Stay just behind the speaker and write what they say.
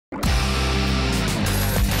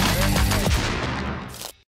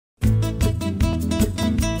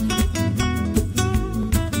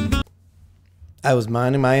I was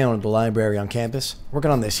minding my own at the library on campus, working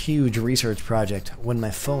on this huge research project, when my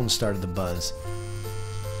phone started to buzz.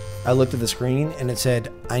 I looked at the screen and it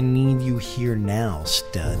said, "I need you here now,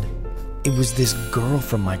 stud." It was this girl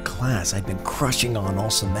from my class I'd been crushing on all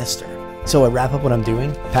semester. So I wrap up what I'm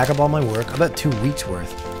doing, pack up all my work, about 2 weeks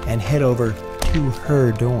worth, and head over to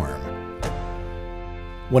her dorm.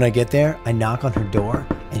 When I get there, I knock on her door,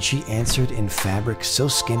 and she answered in fabric so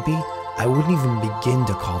skimpy, I wouldn't even begin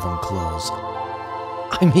to call them clothes.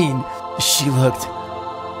 I mean, she looked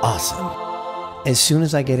awesome. As soon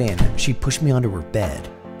as I get in, she pushed me onto her bed,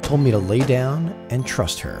 told me to lay down and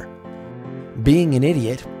trust her. Being an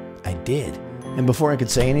idiot, I did. And before I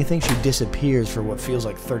could say anything, she disappears for what feels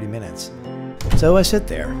like 30 minutes. So I sit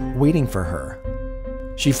there, waiting for her.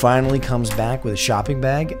 She finally comes back with a shopping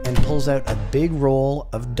bag and pulls out a big roll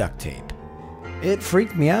of duct tape. It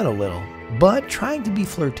freaked me out a little, but trying to be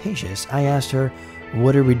flirtatious, I asked her,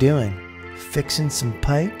 "What are we doing? Fixing some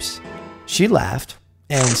pipes?" She laughed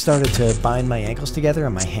and started to bind my ankles together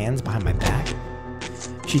and my hands behind my back.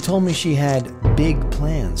 She told me she had big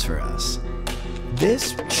plans for us.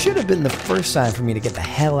 This should have been the first sign for me to get the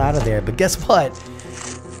hell out of there, but guess what?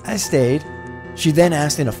 I stayed. She then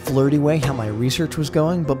asked in a flirty way how my research was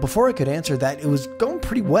going, but before I could answer that it was going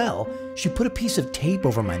pretty well, she put a piece of tape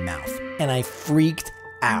over my mouth, and I freaked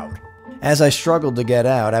out. As I struggled to get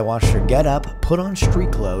out, I watched her get up, put on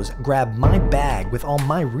street clothes, grab my bag with all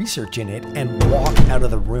my research in it, and walk out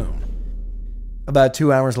of the room. About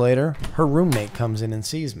 2 hours later, her roommate comes in and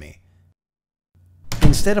sees me.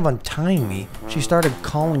 Instead of untying me, she started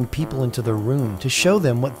calling people into the room to show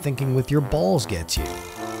them what thinking with your balls gets you.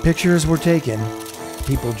 Pictures were taken,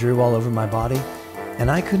 people drew all over my body,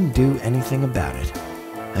 and I couldn't do anything about it.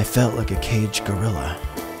 I felt like a caged gorilla.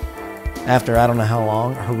 After I don't know how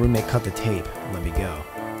long, her roommate cut the tape and let me go.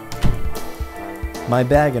 My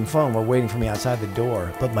bag and phone were waiting for me outside the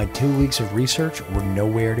door, but my 2 weeks of research were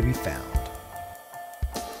nowhere to be found.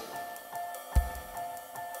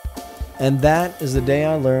 And that is the day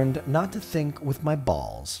I learned not to think with my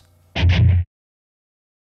balls.